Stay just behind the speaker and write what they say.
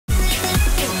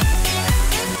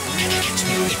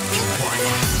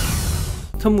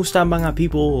Kamusta mga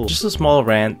people? Just a small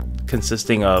rant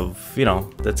consisting of, you know,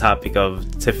 the topic of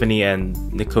Tiffany and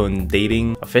Nickhun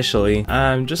dating officially.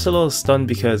 I'm just a little stunned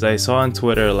because I saw on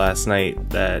Twitter last night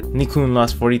that Nickhun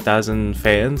lost 40,000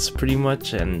 fans pretty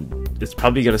much, and it's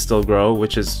probably gonna still grow,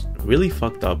 which is really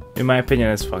fucked up. In my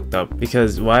opinion, it's fucked up,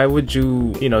 because why would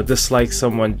you know, dislike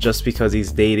someone just because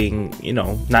he's dating, you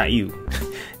know, not you?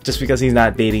 Just because he's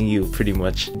not dating you, pretty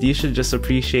much. You should just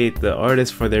appreciate the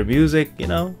artist for their music, you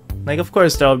know? Like, of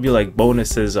course, there'll be like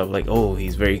bonuses of like, oh,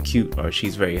 he's very cute or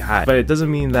she's very hot, but it doesn't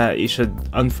mean that you should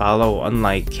unfollow,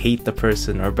 unlike, hate the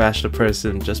person or bash the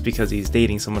person just because he's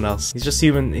dating someone else. He's just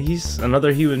human. He's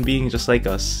another human being just like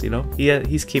us, you know?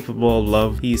 He's capable of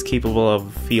love. He's capable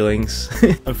of feelings.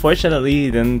 Unfortunately,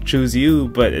 he didn't choose you,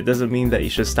 but it doesn't mean that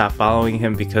you should stop following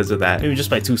him because of that. Maybe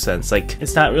just my 2 cents. Like,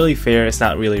 it's not really fair. It's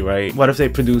not really right. What if they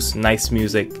produce nice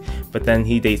music, but then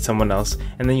he dates someone else,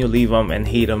 and then you leave him and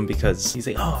hate him because he's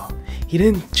like, oh, he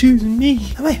didn't choose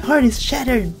me. My heart is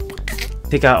shattered.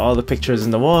 Take out all the pictures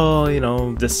in the wall, you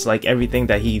know, just like everything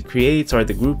that he creates or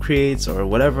the group creates or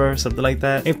whatever, something like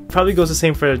that. It probably goes the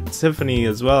same for Tiffany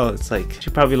as well. It's like, she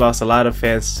probably lost a lot of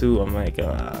fans too. I'm like,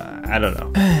 I don't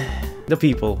know. The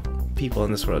people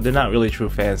in this world, they're not really true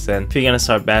fans. Then if you're gonna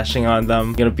start bashing on them,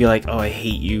 you're gonna be like, oh, I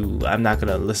hate you, I'm not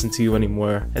gonna listen to you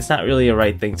anymore. It's not really a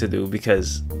right thing to do,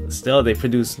 because still they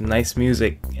produce nice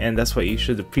music and that's what you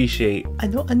should appreciate. I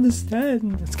don't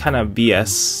understand. It's kind of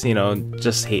BS, you know,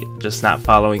 just not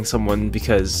following someone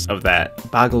because of that.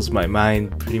 It boggles my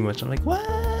mind pretty much. I'm like, what?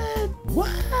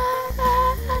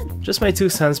 Just my 2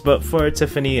 cents, but for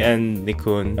Tiffany and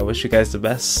Nickhun, I wish you guys the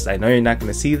best. I know you're not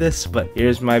gonna see this, but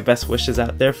here's my best wishes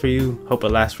out there for you. Hope it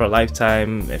lasts for a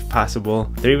lifetime, if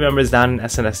possible. 3 members down in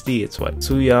SNSD. It's what?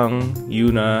 Sooyoung,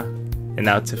 Yuna, and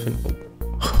now Tiffany.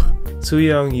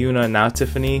 Sooyoung, Yuna, now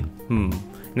Tiffany. And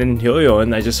then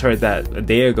Hyoyeon, I just heard that a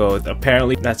day ago.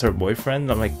 Apparently, that's her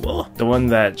boyfriend. I'm like, whoa. The one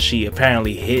that she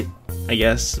apparently hit, I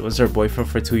guess, was her boyfriend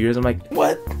for 2 years. I'm like,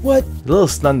 what? A little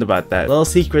stunned about that. Little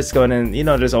secrets going in. You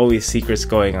know, there's always secrets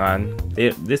going on.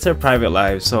 It's her private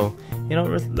life, so, you know,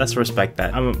 let's respect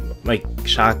that. I'm like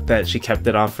shocked that she kept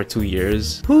it on for 2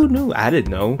 years. Who knew? I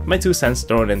didn't know. My 2 cents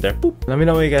thrown in there. Boop. Let me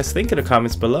know what you guys think in the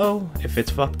comments below. If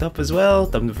it's fucked up as well,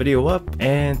 thumb the video up.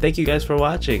 And thank you guys for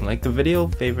watching. Like the video,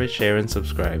 favorite, share, and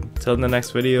subscribe. Till the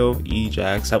next video,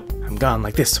 E.J.A.X out. I'm gone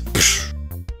like this.